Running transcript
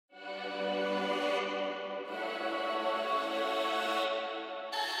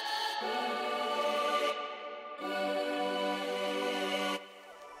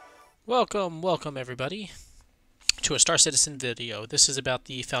Welcome everybody to a Star Citizen video. This is about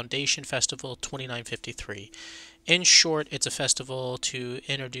the Foundation Festival 2953. In short, it's a festival to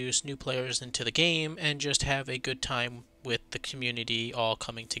introduce new players into the game and just have a good time with the community all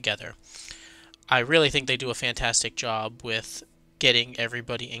coming together. I really think they do a fantastic job with getting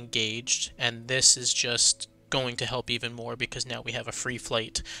everybody engaged, and this is just going to help even more because now we have a free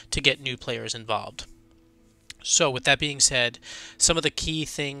flight to get new players involved. So with that being said, some of the key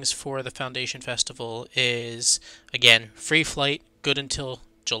things for the Foundation Festival is, again, free flight, good until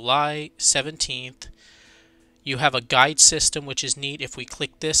July 17th. You have a guide system, which is neat. If we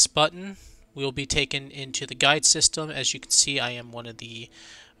click this button, we'll be taken into the guide system. As you can see, I am one of the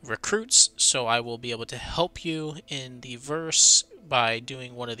recruits, so I will be able to help you in the verse by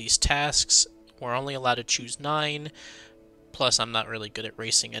doing one of these tasks. We're only allowed to choose 9, plus I'm not really good at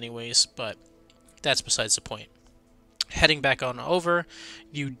racing anyways, but that's besides the point. Heading back on over,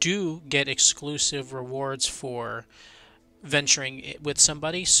 you do get exclusive rewards for venturing with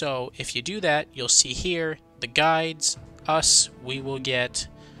somebody. So if you do that, you'll see here, the guides, us, we will get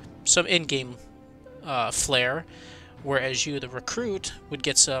some in-game flair, whereas you, the recruit, would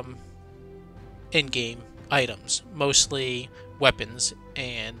get some in-game items, mostly weapons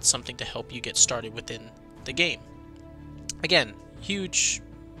and something to help you get started within the game. Again, huge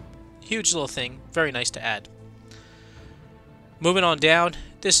little thing, very nice to add. Moving on down,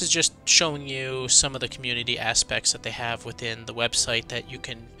 this is just showing you some of the community aspects that they have within the website that you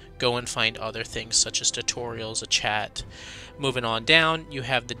can go and find other things such as tutorials, a chat. Moving on down, you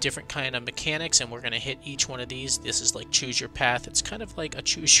have the different kind of mechanics, and we're going to hit each one of these. This is like choose your path. It's kind of like a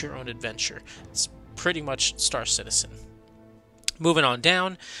choose your own adventure. It's pretty much Star Citizen. Moving on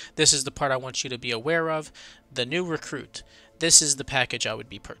down, this is the part I want you to be aware of, the new recruit. This is the package I would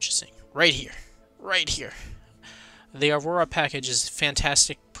be purchasing. Right here. The Aurora package is a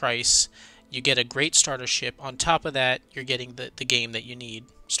fantastic price. You get a great starter ship. On top of that, you're getting the game that you need,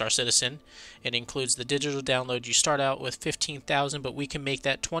 Star Citizen. It includes the digital download. You start out with 15,000, but we can make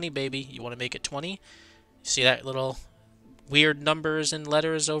that 20, baby. You want to make it 20? See that little weird numbers and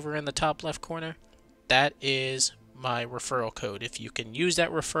letters over in the top left corner? That is my referral code. If you can use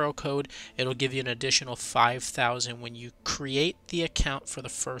that referral code, it'll give you an additional 5,000 when you create the account for the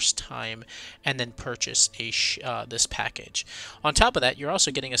first time and then purchase this package. On top of that, you're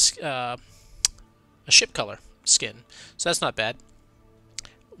also getting a ship color skin, so that's not bad.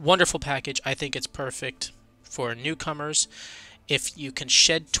 Wonderful package. I think it's perfect for newcomers. If you can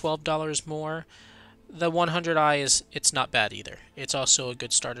shed $12 more, the 100i it's not bad either. It's also a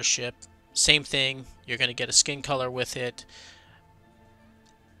good starter ship. Same thing, you're going to get a skin color with it.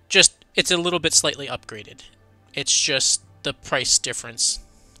 Just, it's a little bit slightly upgraded. It's just the price difference.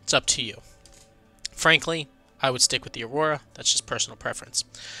 It's up to you. Frankly, I would stick with the Aurora. That's just personal preference.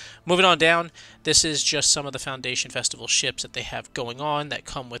 Moving on down, this is just some of the Foundation Festival ships that they have going on that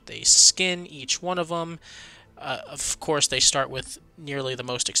come with a skin, each one of them. Of course, they start with nearly the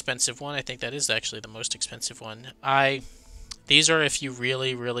most expensive one. I think that is actually the most expensive one. These are if you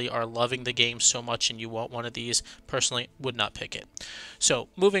really are loving the game so much and you want one of these. Personally, would not pick it. So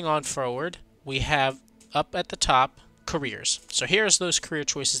moving on forward, we have up at the top careers. So here's those career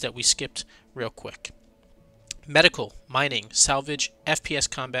choices that we skipped real quick. Medical, mining, salvage, FPS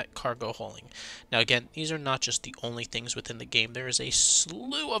combat, cargo hauling. Now again, these are not just the only things within the game. There is a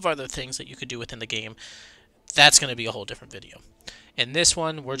slew of other things that you could do within the game. That's going to be a whole different video. In this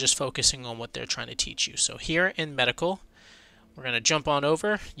one, we're just focusing on what they're trying to teach you. So here in medical, we're going to jump on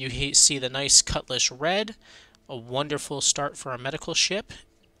over. You see the nice Cutlass Red, a wonderful start for a medical ship,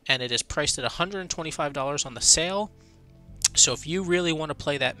 and it is priced at $125 on the sale. So if you really want to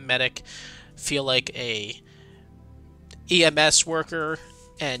play that medic, feel like a EMS worker,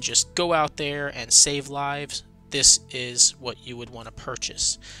 and just go out there and save lives, this is what you would want to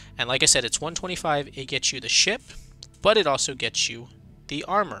purchase. And like I said, it's $125. It gets you the ship, but it also gets you the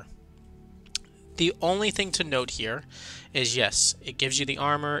armor. The only thing to note here is, yes, it gives you the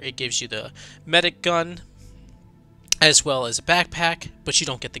armor, it gives you the medic gun, as well as a backpack, but you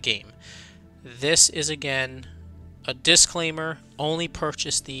don't get the game. This is, again, a disclaimer. Only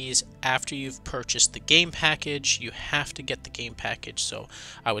purchase these after you've purchased the game package. You have to get the game package. So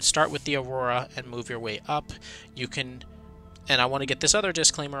I would start with the Aurora and move your way up. You can, and I want to get this other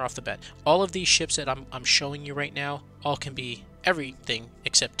disclaimer off the bat. All of these ships that I'm showing you right now, all can be, everything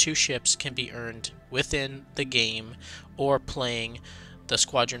except 2 ships can be earned within the game or playing the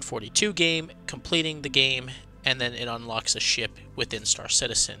Squadron 42 game, completing the game, and then it unlocks a ship within Star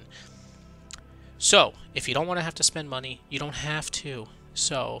Citizen. So, if you don't want to have to spend money, you don't have to.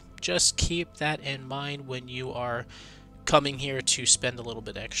 So, just keep that in mind when you are coming here to spend a little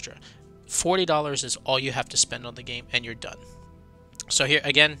bit extra. $40 is all you have to spend on the game, and you're done. So here,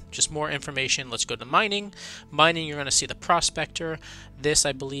 again, just more information. Let's go to mining. Mining, you're going to see the Prospector. This,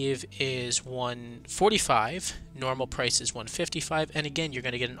 I believe, is $145. Normal price is $155. And again, you're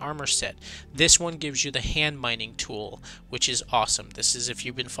going to get an armor set. This one gives you the hand mining tool, which is awesome. This is, if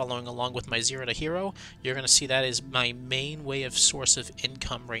you've been following along with my Zero to Hero, you're going to see that is my main way of source of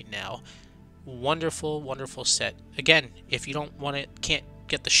income right now. Wonderful, wonderful set. Again, if you don't want it, can't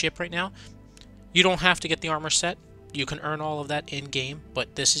get the ship right now, you don't have to get the armor set. You can earn all of that in-game,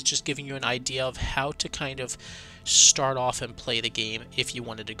 but this is just giving you an idea of how to kind of start off and play the game if you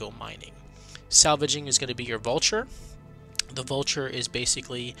wanted to go mining. Salvaging is going to be your vulture. The vulture is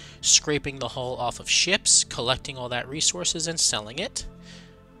basically scraping the hull off of ships, collecting all that resources, and selling it.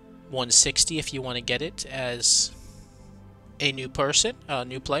 $160 if you want to get it as a new person, a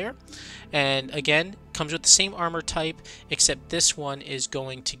new player. And again, comes with the same armor type, except this one is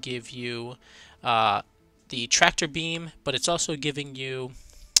going to give you the tractor beam, but it's also giving you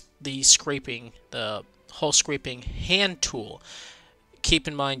the scraping, the hull scraping hand tool. Keep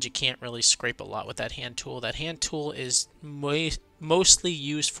in mind, you can't really scrape a lot with that hand tool. That hand tool is mostly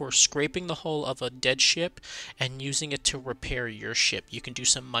used for scraping the hull of a dead ship and using it to repair your ship. You can do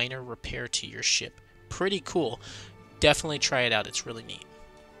some minor repair to your ship. Pretty cool. Definitely try it out. It's really neat.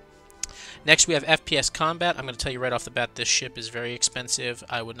 Next, we have FPS Combat. I'm going to tell you right off the bat, this ship is very expensive.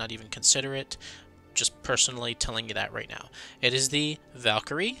 I would not even consider it. Just personally telling you that right now. It is the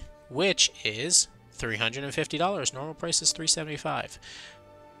Valkyrie, which is $350. Normal price is $375.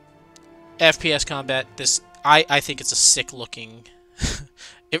 FPS Combat, this I think it's a sick looking.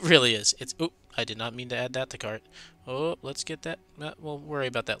 It really is. It's oop, I did not mean to add that to cart. Oh, let's get that. We'll worry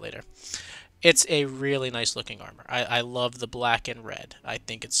about that later. It's a really nice looking armor. I love the black and red. I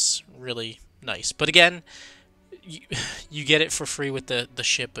think it's really nice. But again, you get it for free with the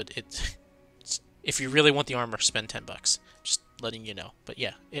ship, but if you really want the armor, spend $10. Just letting you know. But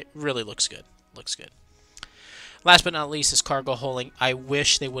yeah, it really looks good. Looks good. Last but not least is cargo hulling. I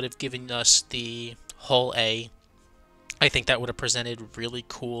wish they would have given us the hull A. I think that would have presented really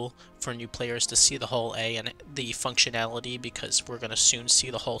cool for new players to see the hull A and the functionality, because we're going to soon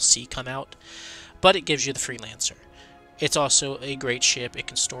see the hull C come out. But it gives you the Freelancer. It's also a great ship. It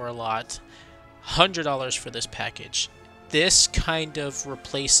can store a lot. $100 for this package. This kind of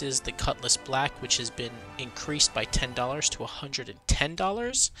replaces the Cutlass Black, which has been increased by $10 to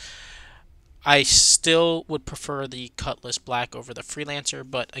 $110. I still would prefer the Cutlass Black over the Freelancer,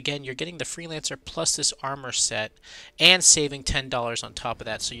 but again, you're getting the Freelancer plus this armor set and saving $10 on top of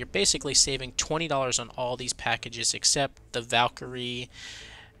that. So you're basically saving $20 on all these packages except the Valkyrie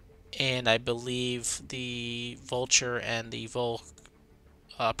and I believe the Vulture and the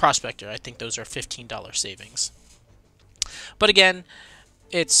Prospector. I think those are $15 savings. But again,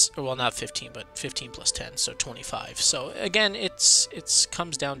 it's, well, not 15, but 15 plus 10, so 25. So again, it's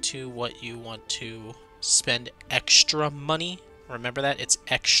comes down to what you want to spend extra money. Remember that, it's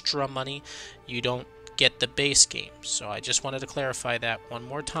extra money. You don't get the base game. So I just wanted to clarify that one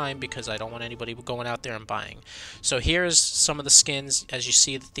more time, because I don't want anybody going out there and buying. So here's some of the skins. As you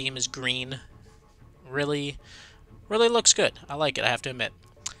see, the theme is green. Really looks good. I like it, I have to admit.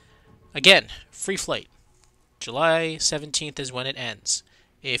 Again, free flight. July 17th is when it ends.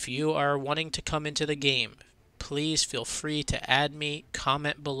 If you are wanting to come into the game, please feel free to add me,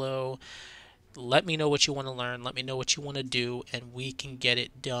 comment below, let me know what you want to learn, let me know what you want to do, and we can get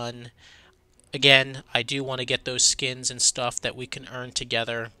it done. Again, I do want to get those skins and stuff that we can earn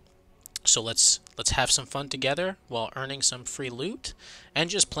together. So let's have some fun together while earning some free loot and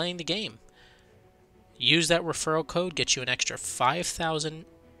just playing the game. Use that referral code, get you an extra 5,000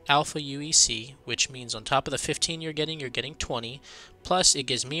 Alpha UEC, which means on top of the 15 you're getting 20. Plus, it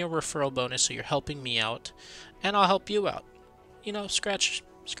gives me a referral bonus, so you're helping me out, and I'll help you out. You know, scratch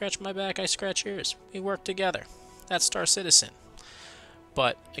my back, I scratch yours. We work together. That's Star Citizen.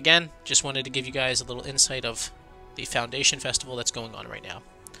 But again, just wanted to give you guys a little insight of the Foundation Festival that's going on right now.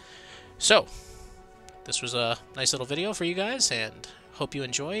 So, this was a nice little video for you guys, and hope you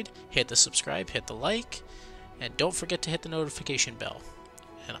enjoyed. Hit the subscribe, hit the like, and don't forget to hit the notification bell.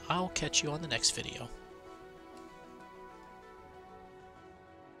 And I'll catch you on the next video.